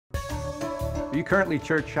Are you currently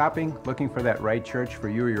church shopping, looking for that right church for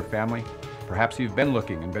you or your family? Perhaps you've been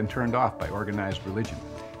looking and been turned off by organized religion.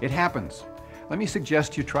 It happens. Let me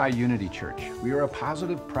suggest you try Unity Church. We are a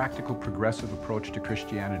positive, practical, progressive approach to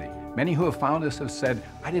Christianity. Many who have found us have said,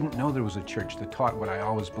 I didn't know there was a church that taught what I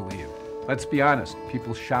always believed. Let's be honest,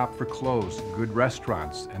 people shop for clothes, good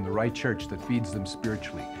restaurants, and the right church that feeds them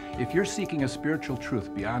spiritually. If you're seeking a spiritual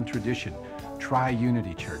truth beyond tradition, try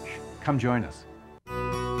Unity Church. Come join us.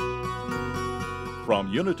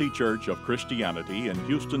 From Unity Church of Christianity in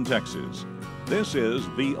Houston, Texas, this is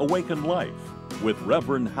The Awakened Life with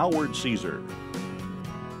Reverend Howard Caesar.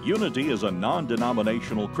 Unity is a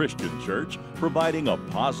non-denominational Christian church providing a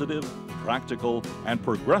positive, practical, and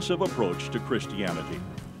progressive approach to Christianity.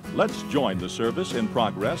 Let's join the service in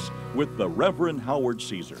progress with the Reverend Howard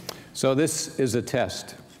Caesar. So this is a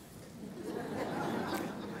test.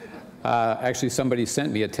 Actually, somebody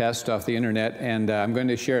sent me a test off the internet, and I'm going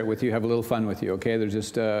to share it with you, have a little fun with you, okay? There's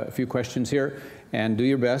just a few questions here, and do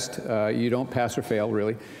your best. You don't pass or fail,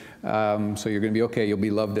 really. So you're going to be okay. You'll be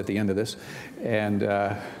loved at the end of this. And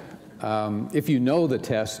if you know the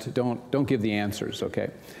test, don't give the answers, okay?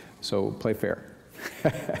 So play fair.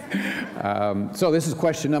 So this is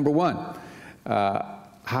question number one.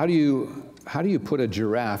 How do you put a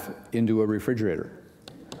giraffe into a refrigerator?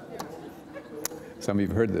 Some of you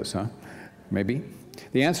have heard this, huh? Maybe.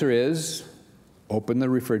 The answer is, open the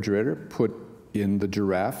refrigerator, put in the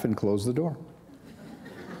giraffe, and close the door.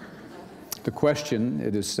 The question,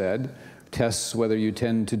 it is said, tests whether you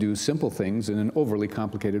tend to do simple things in an overly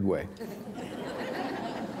complicated way.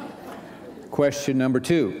 Question number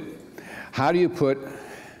two, how do you put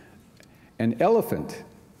an elephant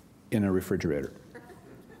in a refrigerator?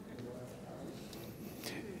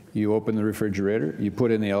 You open the refrigerator, you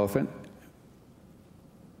put in the elephant,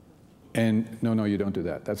 and no, you don't do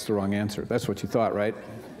that. That's the wrong answer. That's what you thought, right?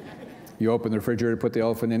 You open the refrigerator, put the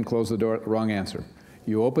elephant in, close the door. Wrong answer.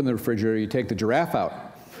 You open the refrigerator, you take the giraffe out,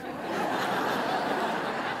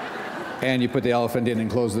 and you put the elephant in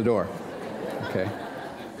and close the door. Okay.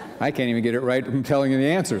 I can't even get it right from telling you the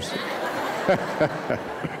answers.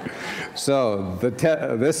 So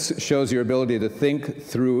this shows your ability to think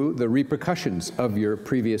through the repercussions of your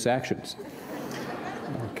previous actions.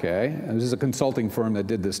 Okay, and this is a consulting firm that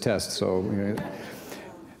did this test. So,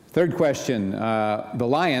 third question: the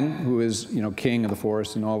lion, who is king of the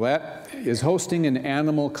forest and all that, is hosting an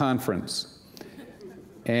animal conference,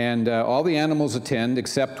 and all the animals attend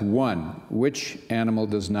except one. Which animal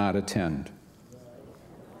does not attend?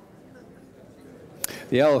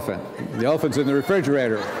 The elephant. The elephant's in the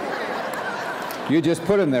refrigerator. You just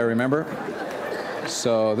put him there, remember?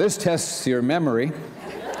 So this tests your memory.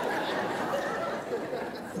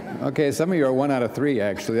 Okay, some of you are 1 out of 3,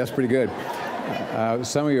 actually. That's pretty good.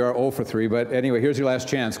 Some of you are 0 for 3, but anyway, here's your last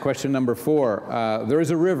chance. Question number 4. There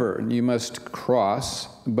is a river you must cross,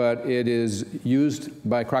 but it is used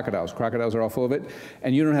by crocodiles. Crocodiles are all full of it,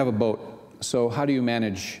 and you don't have a boat. So how do you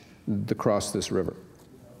manage to cross this river?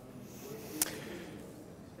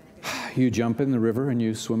 You jump in the river and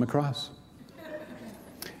you swim across.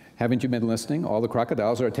 Haven't you been listening? All the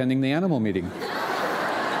crocodiles are attending the animal meeting.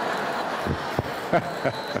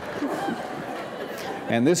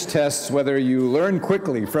 And this tests whether you learn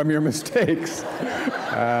quickly from your mistakes.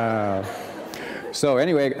 So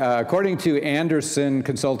anyway, according to Anderson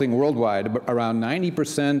Consulting Worldwide, around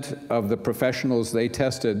 90% of the professionals they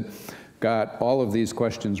tested got all of these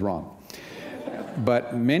questions wrong.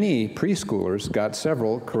 But many preschoolers got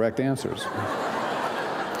several correct answers.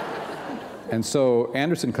 And so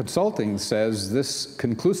Anderson Consulting says this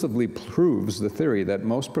conclusively proves the theory that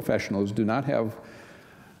most professionals do not have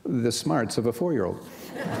the smarts of a 4-year-old.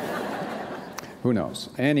 Who knows?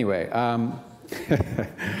 Anyway,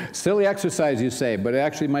 silly exercise, you say, but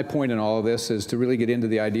actually my point in all of this is to really get into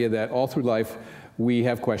the idea that all through life we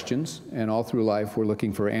have questions, and all through life we're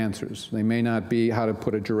looking for answers. They may not be how to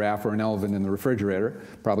put a giraffe or an elephant in the refrigerator,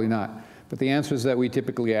 probably not. But the answers that we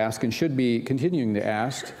typically ask and should be continuing to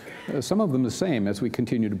ask, some of them the same as we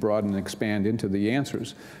continue to broaden and expand into the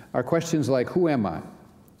answers, are questions like, who am I?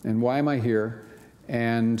 And why am I here?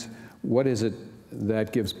 And what is it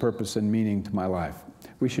that gives purpose and meaning to my life?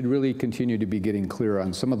 We should really continue to be getting clear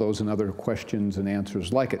on some of those and other questions and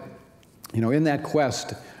answers like it. In that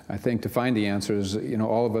quest, I think, to find the answers,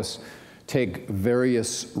 all of us take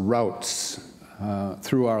various routes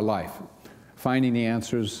through our life, finding the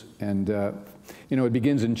answers. And, it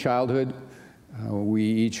begins in childhood. We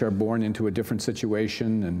each are born into a different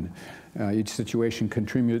situation, and each situation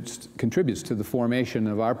contributes to the formation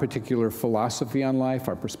of our particular philosophy on life,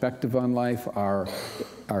 our perspective on life, our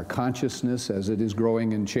consciousness as it is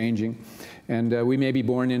growing and changing. And we may be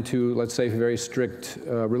born into, let's say, a very strict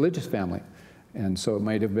religious family. And so it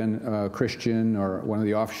might have been Christian, or one of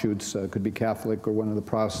the offshoots could be Catholic, or one of the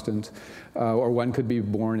Protestants, or one could be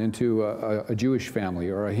born into a Jewish family,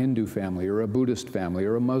 or a Hindu family, or a Buddhist family,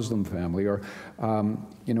 or a Muslim family, or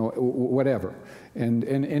you know, whatever. And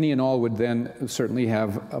any and all would then certainly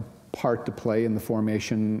have a part to play in the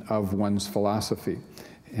formation of one's philosophy.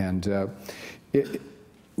 And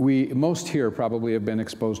most here probably have been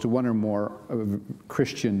exposed to one or more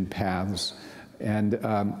Christian paths, and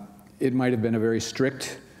it might have been a very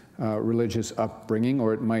strict religious upbringing,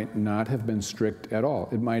 or it might not have been strict at all.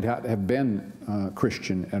 It might not have been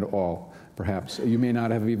Christian at all, perhaps. You may not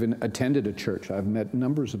have even attended a church. I've met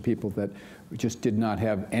numbers of people that just did not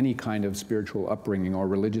have any kind of spiritual upbringing or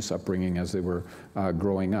religious upbringing as they were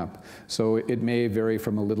growing up. So it may vary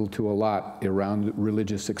from a little to a lot around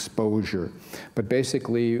religious exposure. But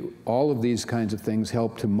basically, all of these kinds of things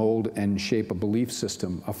help to mold and shape a belief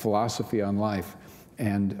system, a philosophy on life,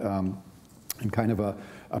 and kind of a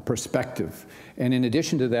perspective. And in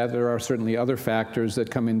addition to that, there are certainly other factors that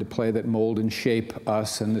come into play that mold and shape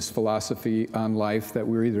us and this philosophy on life that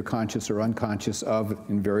we're either conscious or unconscious of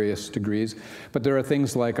in various degrees. But there are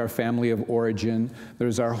things like our family of origin,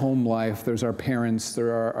 there's our home life, there's our parents, there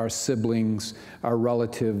are our siblings, our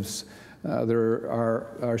relatives, there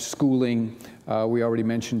are our schooling. We already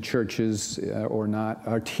mentioned churches or not,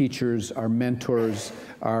 our teachers, our mentors,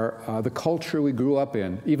 the culture we grew up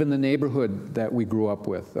in, even the neighborhood that we grew up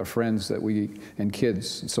with, our friends that and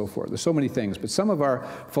kids and so forth. There's so many things, but some of our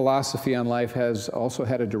philosophy on life has also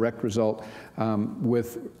had a direct result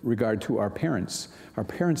with regard to our parents'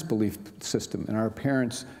 belief system, and our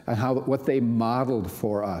parents and what they modeled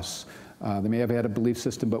for us. They may have had a belief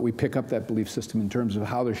system, but we pick up that belief system in terms of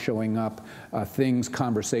how they're showing up, things,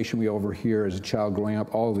 conversation we overhear as a child growing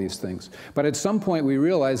up, all of these things. But at some point we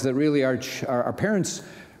realized that really our parents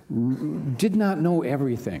did not know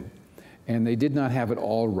everything, and they did not have it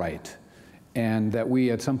all right, and that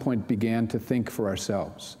we at some point began to think for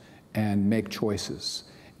ourselves and make choices.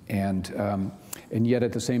 And yet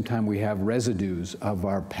at the same time we have residues of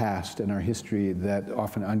our past and our history that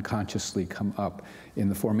often unconsciously come up in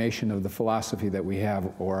the formation of the philosophy that we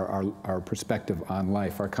have, or our perspective on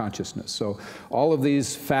life, our consciousness. So all of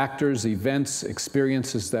these factors, events,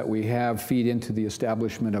 experiences that we have feed into the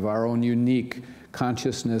establishment of our own unique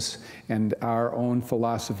consciousness and our own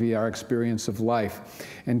philosophy, our experience of life.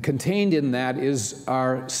 And contained in that is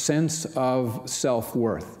our sense of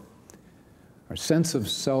self-worth. Our sense of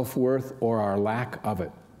self-worth, or our lack of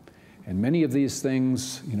it. And many of these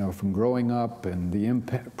things, you know, from growing up and the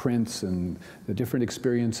imprints and the different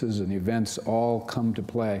experiences and events all come to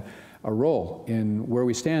play a role in where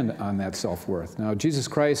we stand on that self-worth. Now, Jesus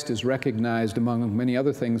Christ is recognized, among many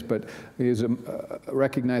other things, but he is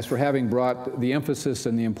recognized for having brought the emphasis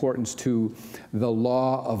and the importance to the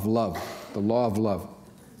law of love, the law of love.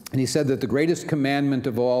 And he said that the greatest commandment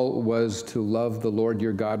of all was to love the Lord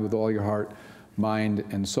your God with all your heart, mind,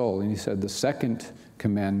 and soul. And he said the second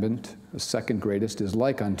commandment, the second greatest, is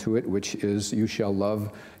like unto it, which is, you shall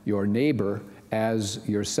love your neighbor as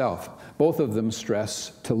yourself. Both of them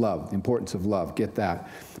stress to love, the importance of love, get that.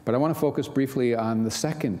 But I want to focus briefly on the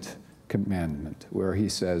second commandment, where he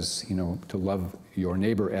says, you know, to love your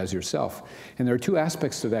neighbor as yourself. And there are two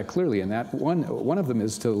aspects to that clearly, and that one of them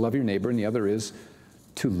is to love your neighbor, and the other is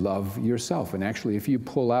to love yourself. And actually, if you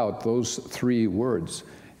pull out those three words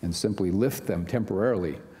and simply lift them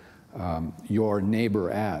temporarily, your neighbor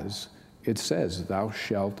as, it says, thou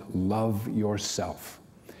shalt love yourself.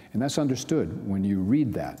 And that's understood when you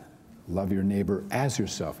read that. Love your neighbor as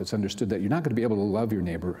yourself. It's understood that you're not going to be able to love your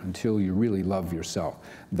neighbor until you really love yourself.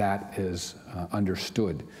 That is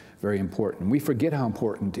understood, very important. We forget how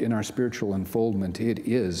important in our spiritual unfoldment it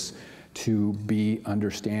is to be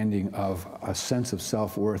understanding of a sense of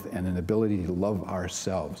self-worth and an ability to love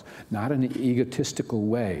ourselves. Not in an egotistical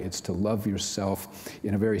way, it's to love yourself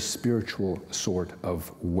in a very spiritual sort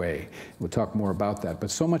of way. We'll talk more about that.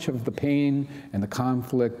 But so much of the pain and the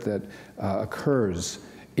conflict that occurs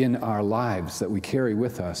in our lives that we carry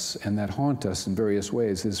with us and that haunt us in various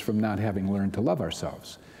ways is from not having learned to love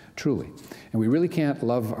ourselves, truly. And we really can't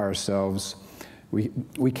love ourselves.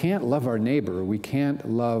 We can't love our neighbor. We can't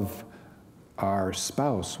love our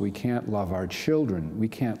spouse, we can't love our children, we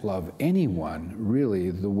can't love anyone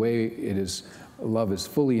really the way love is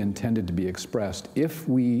fully intended to be expressed if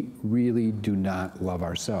we really do not love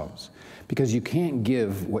ourselves. Because you can't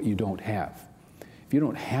give what you don't have. If you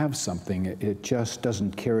don't have something, it just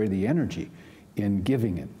doesn't carry the energy in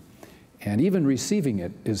giving it. And even receiving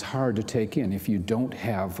it is hard to take in if you don't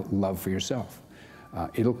have love for yourself.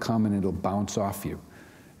 It'll come and it'll bounce off you,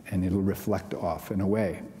 and it'll reflect off in a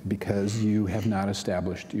way because you have not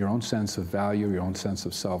established your own sense of value, your own sense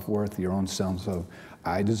of self-worth, your own sense of,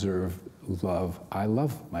 I deserve love, I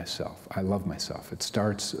love myself, I love myself. It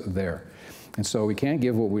starts there. And so we can't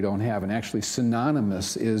give what we don't have. And actually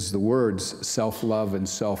synonymous is the words self-love and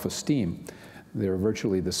self-esteem. They're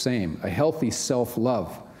virtually the same. A healthy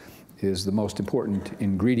self-love is the most important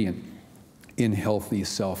ingredient in healthy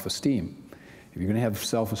self-esteem. If you're going to have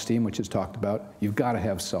self-esteem, which is talked about, you've got to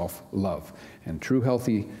have self-love. And true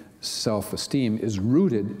healthy self-esteem is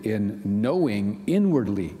rooted in knowing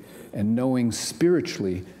inwardly and knowing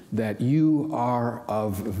spiritually that you are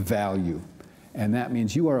of value. And that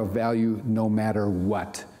means you are of value no matter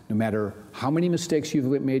what. No matter how many mistakes you've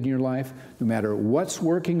made in your life, no matter what's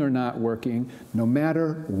working or not working, no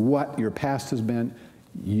matter what your past has been,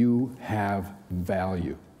 you have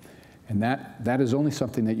value. And that is only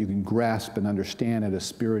something that you can grasp and understand at a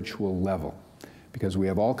spiritual level. Because we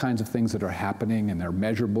have all kinds of things that are happening and they're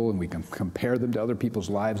measurable and we can compare them to other people's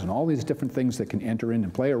lives and all these different things that can enter in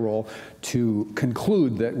and play a role to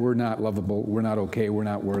conclude that we're not lovable, we're not okay, we're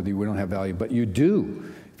not worthy, we don't have value. But you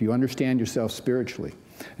do if you understand yourself spiritually.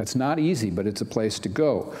 That's not easy, but it's a place to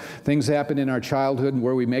go. Things happen in our childhood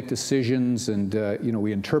where we make decisions and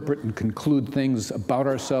we interpret and conclude things about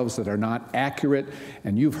ourselves that are not accurate.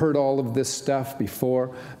 And you've heard all of this stuff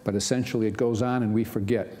before, but essentially it goes on and we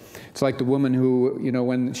forget. It's like the woman who,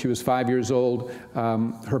 when she was 5 years old,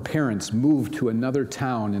 her parents moved to another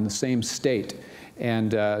town in the same state.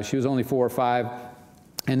 And she was only 4 or 5.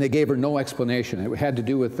 And they gave her no explanation. It had to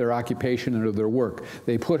do with their occupation or their work.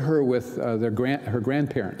 They put her with her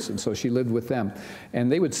grandparents, and so she lived with them.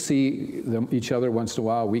 And they would see each other once in a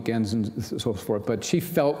while, weekends and so forth, but she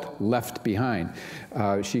felt left behind.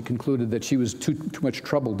 She concluded that she was too much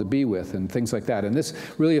trouble to be with and things like that. And this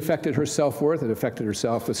really affected her self-worth. It affected her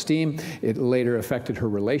self-esteem. It later affected her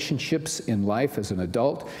relationships in life as an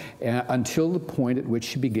adult, until the point at which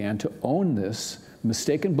she began to own this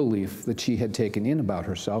mistaken belief that she had taken in about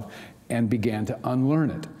herself and began to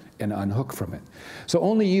unlearn it and unhook from it. So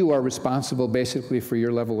only you are responsible basically for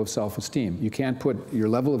your level of self-esteem. You can't put your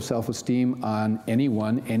level of self-esteem on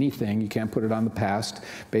anyone, anything. You can't put it on the past.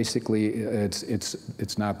 Basically,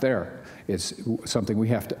 it's not there. It's something we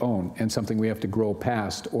have to own and something we have to grow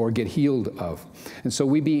past or get healed of. And so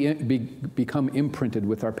we become imprinted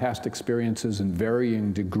with our past experiences in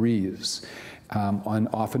varying degrees. On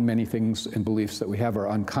often many things and beliefs that we have are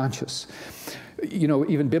unconscious.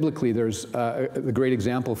 Even biblically, there's the great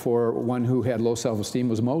example for one who had low self-esteem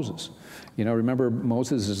was Moses. Remember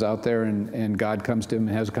Moses is out there and God comes to him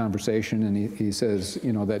and has a conversation and he says,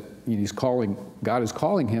 that God is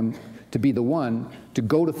calling him to be the one to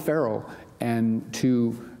go to Pharaoh and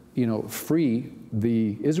to, free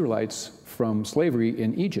the Israelites from slavery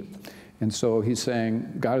in Egypt. And so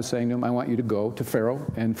God is saying to him, I want you to go to Pharaoh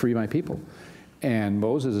and free my people. And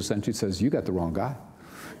Moses essentially says, you got the wrong guy.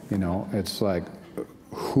 It's like,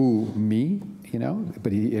 who, me?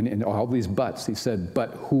 But in all these buts, he said, but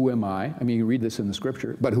who am I? I mean, you read this in the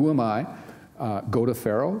scripture, but who am I? Go to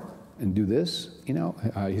Pharaoh and do this,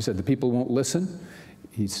 He said, the people won't listen.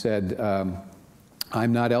 He said,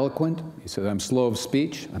 I'm not eloquent. He said, I'm slow of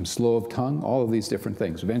speech, I'm slow of tongue, all of these different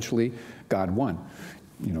things. Eventually, God won.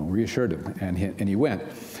 Reassured him, and he went.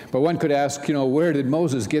 But one could ask, where did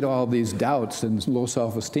Moses get all these doubts and low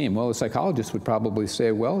self-esteem? Well, a psychologist would probably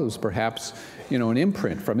say, well, it was perhaps, an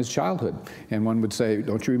imprint from his childhood. And one would say,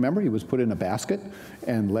 don't you remember he was put in a basket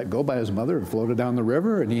and let go by his mother and floated down the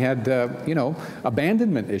river, and he had,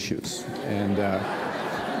 abandonment issues. And,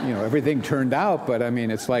 everything turned out, but I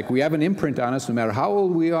mean, it's like we have an imprint on us. No matter how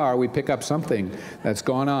old we are, we pick up something that's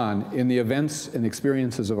gone on in the events and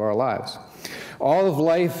experiences of our lives. All of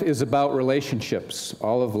life is about relationships.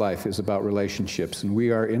 All of life is about relationships, and we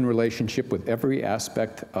are in relationship with every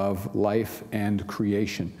aspect of life and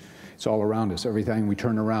creation. It's all around us. Every time we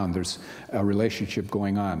turn around, there's a relationship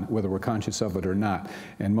going on, whether we're conscious of it or not.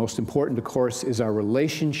 And most important, of course, is our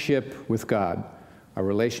relationship with God. Our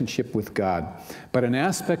relationship with God. But an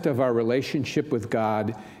aspect of our relationship with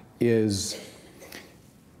God is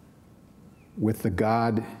with the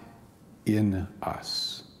God in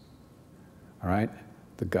us. All right?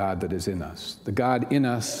 The God that is in us. The God in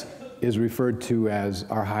us is referred to as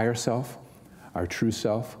our higher self, our true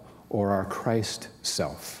self, or our Christ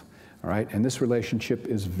self. All right? And this relationship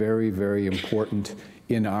is very, very important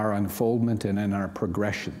in our unfoldment and in our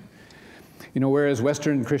progression. You know, whereas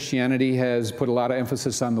Western Christianity has put a lot of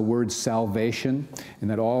emphasis on the word salvation, and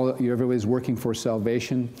that everybody's working for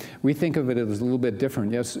salvation, we think of it as a little bit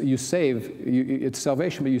different. Yes, it's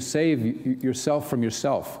salvation, but you save yourself from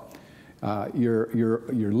yourself. Your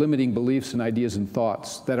limiting beliefs and ideas and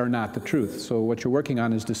thoughts that are not the truth. So what you're working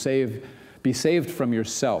on is to be saved from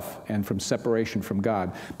yourself and from separation from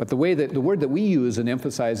God. But the word that we use and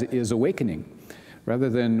emphasize is awakening.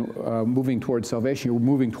 Rather than moving towards salvation, you're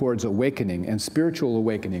moving towards awakening, and spiritual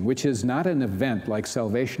awakening, which is not an event like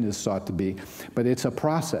salvation is sought to be, but it's a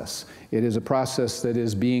process. It is a process that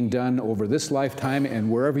is being done over this lifetime,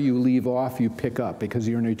 and wherever you leave off, you pick up, because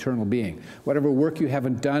you're an eternal being. Whatever work you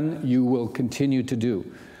haven't done, you will continue to do.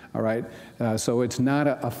 All right? So it's not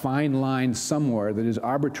a fine line somewhere that is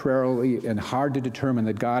arbitrarily and hard to determine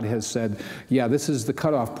that God has said, yeah, this is the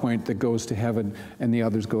cutoff point that goes to heaven and the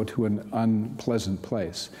others go to an unpleasant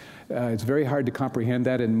place. It's very hard to comprehend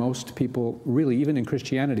that, and most people, really, even in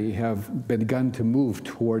Christianity, have begun to move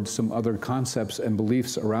towards some other concepts and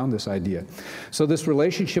beliefs around this idea. So this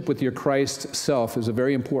relationship with your Christ self is a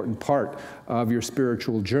very important part of your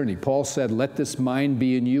spiritual journey. Paul said, let this mind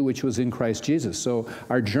be in you, which was in Christ Jesus. So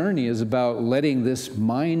our journey is about letting this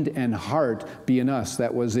mind and heart be in us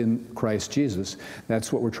that was in Christ Jesus.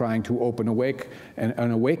 That's what we're trying to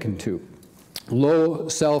awaken to. Low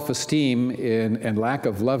self-esteem and lack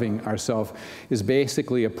of loving ourselves is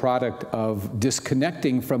basically a product of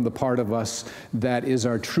disconnecting from the part of us that is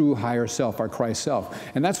our true higher self, our Christ self.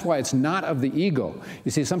 And that's why it's not of the ego.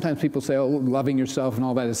 You see, sometimes people say, oh, loving yourself and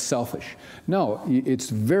all that is selfish. No, it's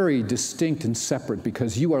very distinct and separate,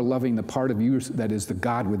 because you are loving the part of you that is the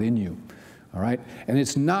God within you. All right? And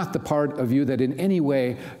it's not the part of you that in any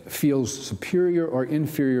way feels superior or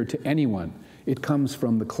inferior to anyone. It comes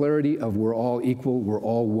from the clarity of we're all equal, we're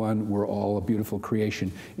all one, we're all a beautiful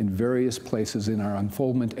creation in various places in our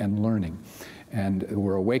unfoldment and learning. And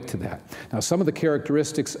we're awake to that. Now, some of the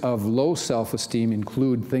characteristics of low self-esteem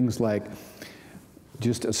include things like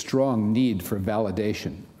just a strong need for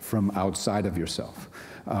validation from outside of yourself,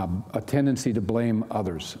 a tendency to blame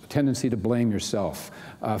others, a tendency to blame yourself,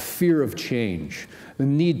 fear of change, the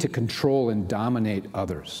need to control and dominate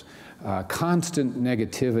others, constant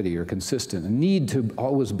negativity or consistent, a need to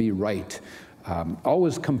always be right,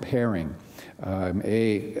 always comparing,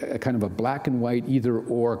 a kind of a black and white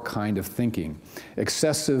either-or kind of thinking,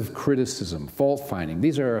 excessive criticism, fault-finding.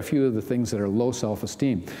 These are a few of the things that are low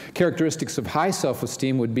self-esteem. Characteristics of high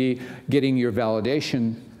self-esteem would be getting your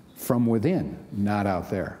validation from within, not out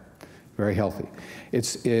there. Very healthy.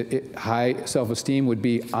 High self-esteem would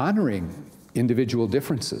be honoring individual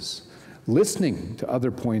differences, listening to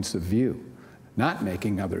other points of view, not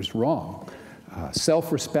making others wrong,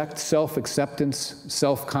 self-respect, self-acceptance,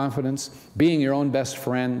 self-confidence, being your own best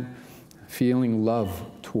friend, feeling love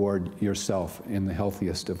toward yourself in the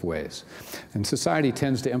healthiest of ways. And society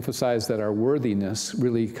tends to emphasize that our worthiness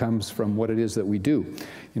really comes from what it is that we do.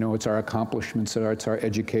 You know, it's our accomplishments, it's our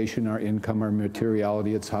education, our income, our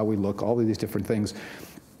materiality, it's how we look, all of these different things.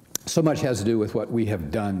 So much has to do with what we have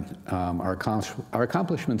done. Our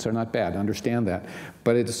accomplishments are not bad, understand that.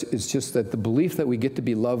 But it's just that the belief that we get to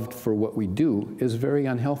be loved for what we do is very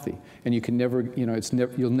unhealthy. And you can never, you know,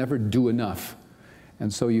 you'll never do enough.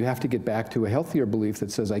 And so you have to get back to a healthier belief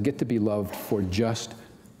that says, I get to be loved for just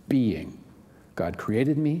being. God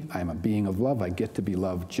created me, I'm a being of love, I get to be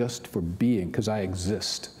loved just for being, because I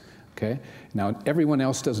exist, okay? Now, everyone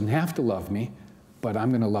else doesn't have to love me, but I'm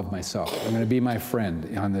going to love myself. I'm going to be my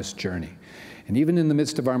friend on this journey. And even in the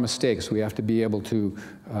midst of our mistakes, we have to be able to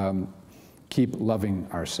keep loving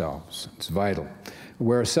ourselves. It's vital.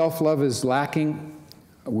 Where self-love is lacking,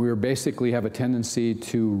 we basically have a tendency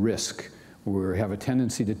to risk. We have a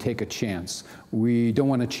tendency to take a chance. We don't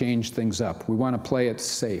want to change things up. We want to play it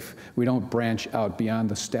safe. We don't branch out beyond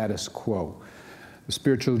the status quo. The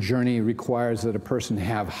spiritual journey requires that a person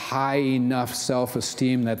have high enough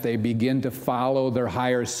self-esteem that they begin to follow their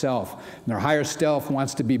higher self. And their higher self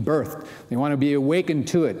wants to be birthed. They want to be awakened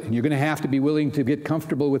to it. And you're going to have to be willing to get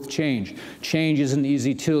comfortable with change. Change isn't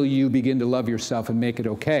easy till you begin to love yourself and make it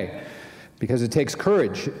okay. Because it takes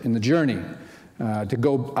courage in the journey to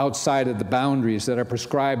go outside of the boundaries that are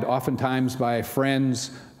prescribed oftentimes by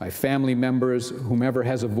friends, by family members, whomever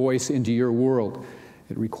has a voice into your world.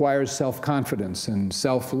 It requires self-confidence and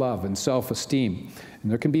self-love and self-esteem.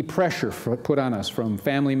 And there can be pressure put on us from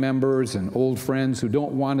family members and old friends who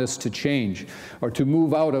don't want us to change or to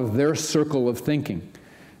move out of their circle of thinking.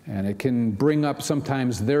 And it can bring up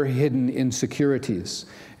sometimes their hidden insecurities.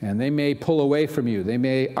 And they may pull away from you. They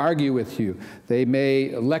may argue with you. They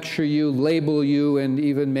may lecture you, label you, and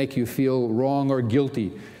even make you feel wrong or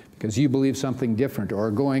guilty because you believe something different or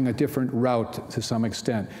are going a different route to some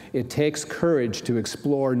extent. It takes courage to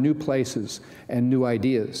explore new places and new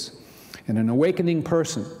ideas. And an awakening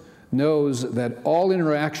person knows that all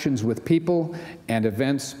interactions with people and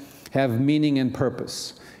events have meaning and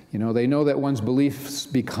purpose. You know, they know that one's beliefs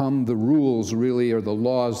become the rules, really, or the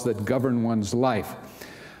laws that govern one's life.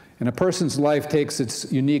 And a person's life takes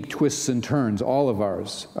its unique twists and turns. All of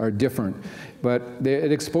ours are different. But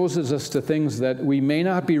it exposes us to things that we may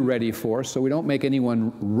not be ready for, so we don't make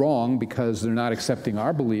anyone wrong because they're not accepting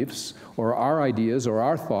our beliefs or our ideas or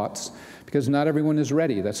our thoughts, because not everyone is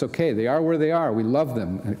ready. That's okay. They are where they are. We love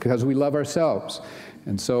them because we love ourselves.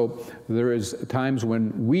 And so there is times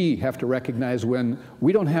when we have to recognize when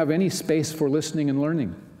we don't have any space for listening and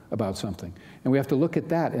learning about something. And we have to look at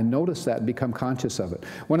that and notice that and become conscious of it.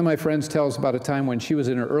 One of my friends tells about a time when she was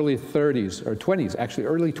in her early 30s, or 20s, actually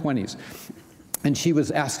early 20s. And she was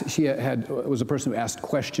asked, was a person who asked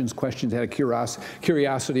questions, had a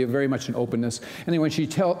curiosity, very much an openness. Anyway, she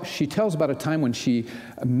tells about a time when she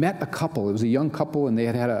met a couple. It was a young couple, and they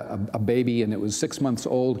had a baby, and it was 6 months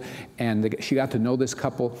old. And she got to know this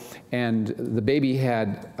couple, and the baby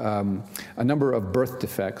had a number of birth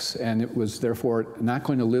defects, and it was therefore not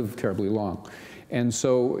going to live terribly long. And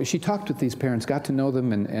so she talked with these parents, got to know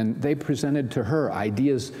them, and they presented to her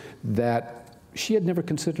ideas that she had never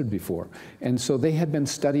considered before. And so they had been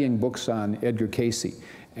studying books on Edgar Cayce,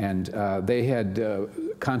 and they had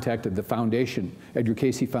contacted the foundation, Edgar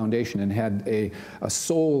Cayce Foundation, and had a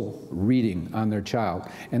soul reading on their child.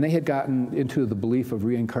 And they had gotten into the belief of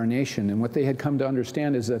reincarnation, and what they had come to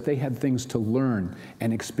understand is that they had things to learn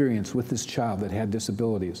and experience with this child that had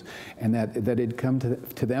disabilities, and that it had come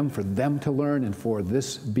to them for them to learn and for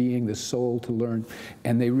this being, this soul, to learn.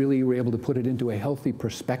 And they really were able to put it into a healthy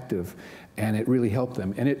perspective, and it really helped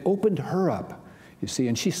them. And it opened her up, you see,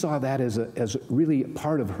 and she saw that as really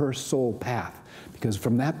part of her soul path, because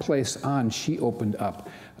from that place on, she opened up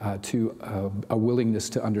to a willingness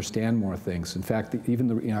to understand more things. In fact, even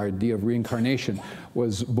the idea of reincarnation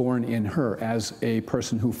was born in her as a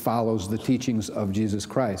person who follows the teachings of Jesus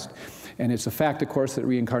Christ. And it's a fact, of course, that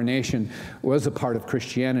reincarnation was a part of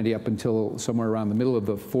Christianity up until somewhere around the middle of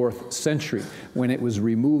the 4th century, when it was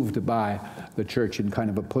removed by the church in kind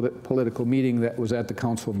of a political meeting that was at the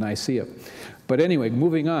Council of Nicaea. But anyway,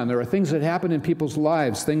 moving on, there are things that happen in people's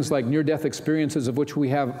lives, things like near-death experiences, of which we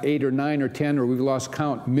have 8 or 9 or 10, or we've lost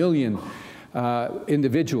count, million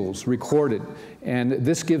individuals recorded. And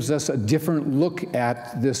this gives us a different look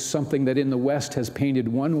at this, something that in the West has painted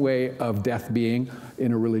one way of death being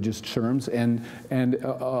in a religious terms, and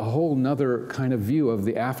a whole nother kind of view of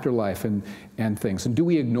the afterlife and things. And do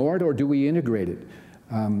we ignore it or do we integrate it?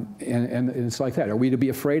 And it's like that. Are we to be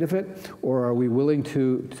afraid of it, or are we willing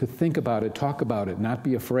to think about it, talk about it, not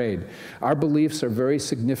be afraid? Our beliefs are very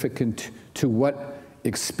significant to what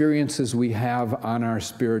experiences we have on our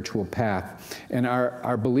spiritual path. And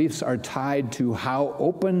our beliefs are tied to how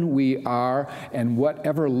open we are and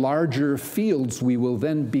whatever larger fields we will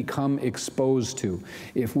then become exposed to.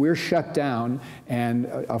 If we're shut down and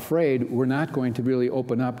afraid, we're not going to really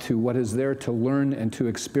open up to what is there to learn and to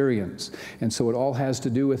experience. And so it all has to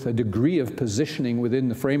do with a degree of positioning within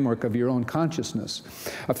the framework of your own consciousness.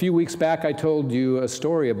 A few weeks back, I told you a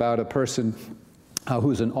story about a person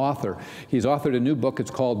who's an author. He's authored a new book.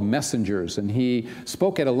 It's called Messengers, and he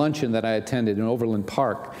spoke at a luncheon that I attended in Overland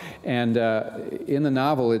Park. And in the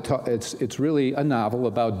novel, it's really a novel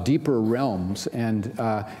about deeper realms, and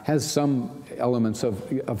has some elements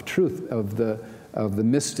of truth, of the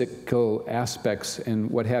mystical aspects and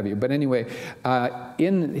what have you. But anyway,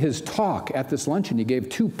 in his talk at this luncheon, he gave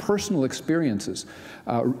 2 personal experiences,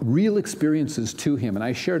 real experiences to him. And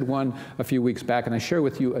I shared one a few weeks back, and I share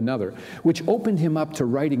with you another, which opened him up to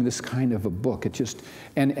writing this kind of a book. It just,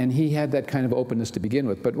 and he had that kind of openness to begin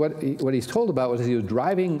with. But what he's told about was he was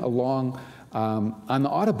driving along on the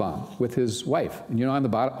Autobahn with his wife. And you know, on the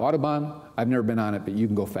Autobahn, I've never been on it, but you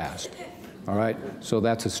can go fast. All right, so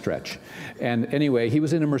that's a stretch. And anyway, he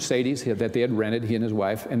was in a Mercedes that they had rented, he and his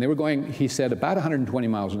wife, and they were going, he said, about 120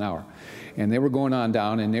 miles an hour. And they were going on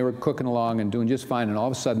down, and they were cooking along and doing just fine, and all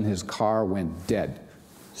of a sudden his car went dead,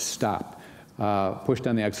 stopped, pushed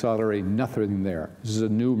on the accelerator, nothing there. This is a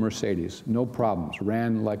new Mercedes, no problems,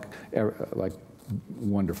 ran like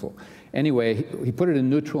wonderful. Anyway, he put it in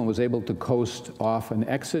neutral and was able to coast off an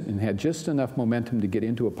exit and had just enough momentum to get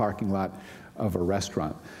into a parking lot of a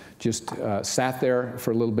restaurant. Just sat there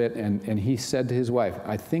for a little bit, and he said to his wife,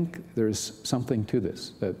 I think there's something to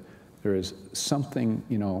this, that there is something,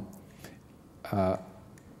 you know,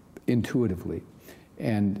 intuitively.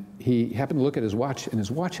 And he happened to look at his watch, and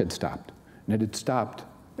his watch had stopped. And it had stopped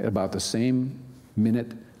at about the same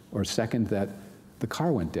minute or second that the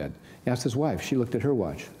car went dead. He asked his wife. She looked at her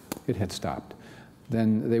watch. It had stopped.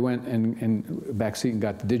 Then they went and back seat and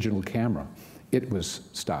got the digital camera. It was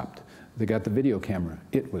stopped. They got the video camera.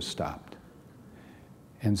 It was stopped.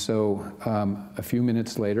 And so a few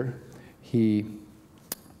minutes later, he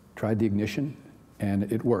tried the ignition,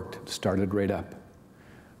 and it worked. It started right up.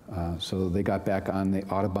 So they got back on the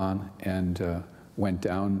Autobahn and went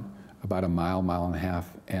down about a mile, mile and a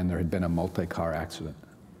half, and there had been a multi-car accident.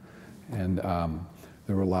 And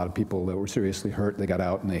there were a lot of people that were seriously hurt. They got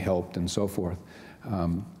out and they helped and so forth.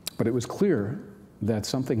 But it was clear that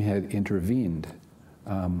something had intervened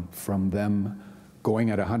from them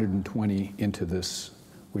going at 120 into this,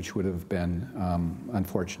 which would have been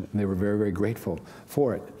unfortunate. And they were very, very grateful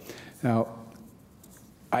for it. Now,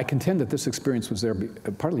 I contend that this experience was there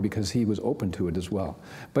partly because he was open to it as well.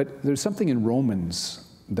 But there's something in Romans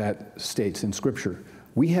that states in Scripture,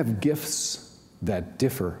 we have gifts that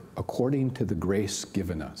differ according to the grace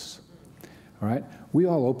given us. All right? We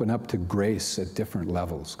all open up to grace at different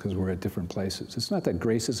levels because we're at different places. It's not that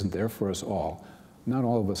grace isn't there for us all. Not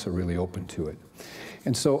all of us are really open to it.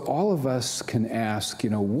 And so all of us can ask,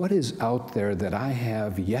 what is out there that I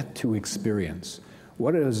have yet to experience?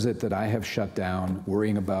 What is it that I have shut down,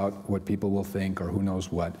 worrying about what people will think or who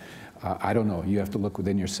knows what? I don't know. You have to look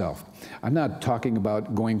within yourself. I'm not talking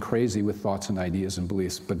about going crazy with thoughts and ideas and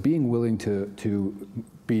beliefs, but being willing to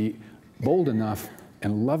be bold enough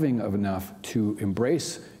and loving enough to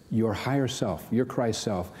embrace your higher self, your Christ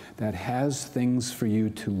self, that has things for you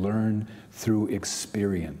to learn through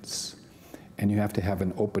experience. And you have to have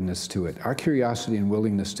an openness to it. Our curiosity and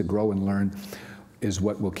willingness to grow and learn is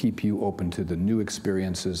what will keep you open to the new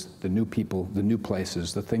experiences, the new people, the new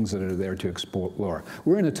places, the things that are there to explore.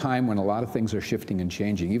 We're in a time when a lot of things are shifting and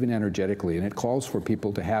changing, even energetically, and it calls for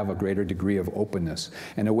people to have a greater degree of openness.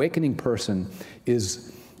 An awakening person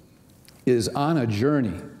is on a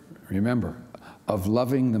journey, remember, of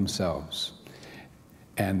loving themselves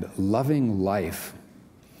and loving life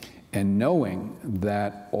and knowing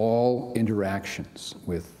that all interactions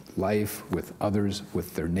with life, with others,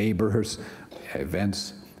 with their neighbors,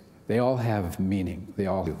 events, they all have meaning. They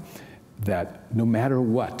all do. That no matter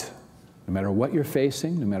what you're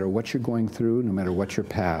facing, no matter what you're going through, no matter what your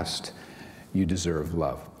past, you deserve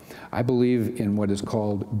love. I believe in what is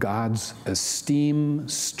called God's Esteem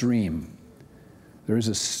stream. There is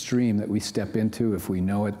a stream that we step into if we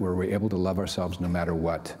know it, where we're able to love ourselves no matter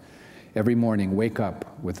what. Every morning, wake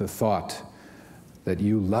up with the thought that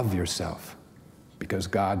you love yourself because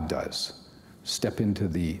God does. Step into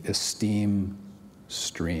the Esteem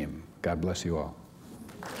stream. God bless you all.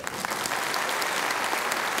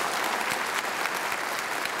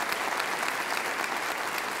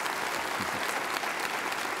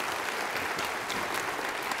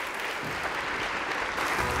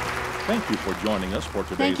 Thank you for joining us for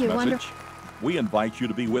today's message. Wonderful. We invite you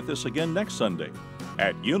to be with us again next Sunday.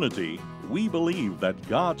 At Unity, we believe that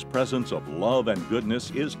God's presence of love and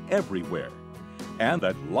goodness is everywhere, and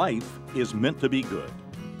that life is meant to be good.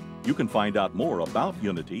 You can find out more about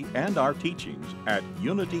Unity and our teachings at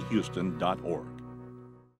unityhouston.org.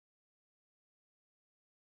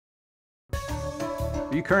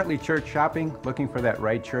 Are you currently church shopping, looking for that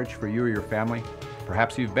right church for you or your family?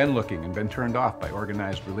 Perhaps you've been looking and been turned off by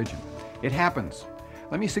organized religion. It happens.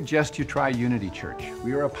 Let me suggest you try Unity Church.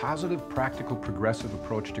 We are a positive, practical, progressive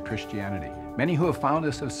approach to Christianity. Many who have found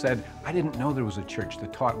us have said, I didn't know there was a church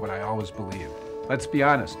that taught what I always believed. Let's be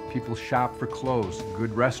honest, people shop for clothes,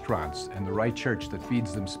 good restaurants, and the right church that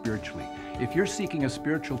feeds them spiritually. If you're seeking a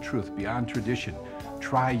spiritual truth beyond tradition,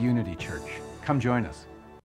 try Unity Church. Come join us.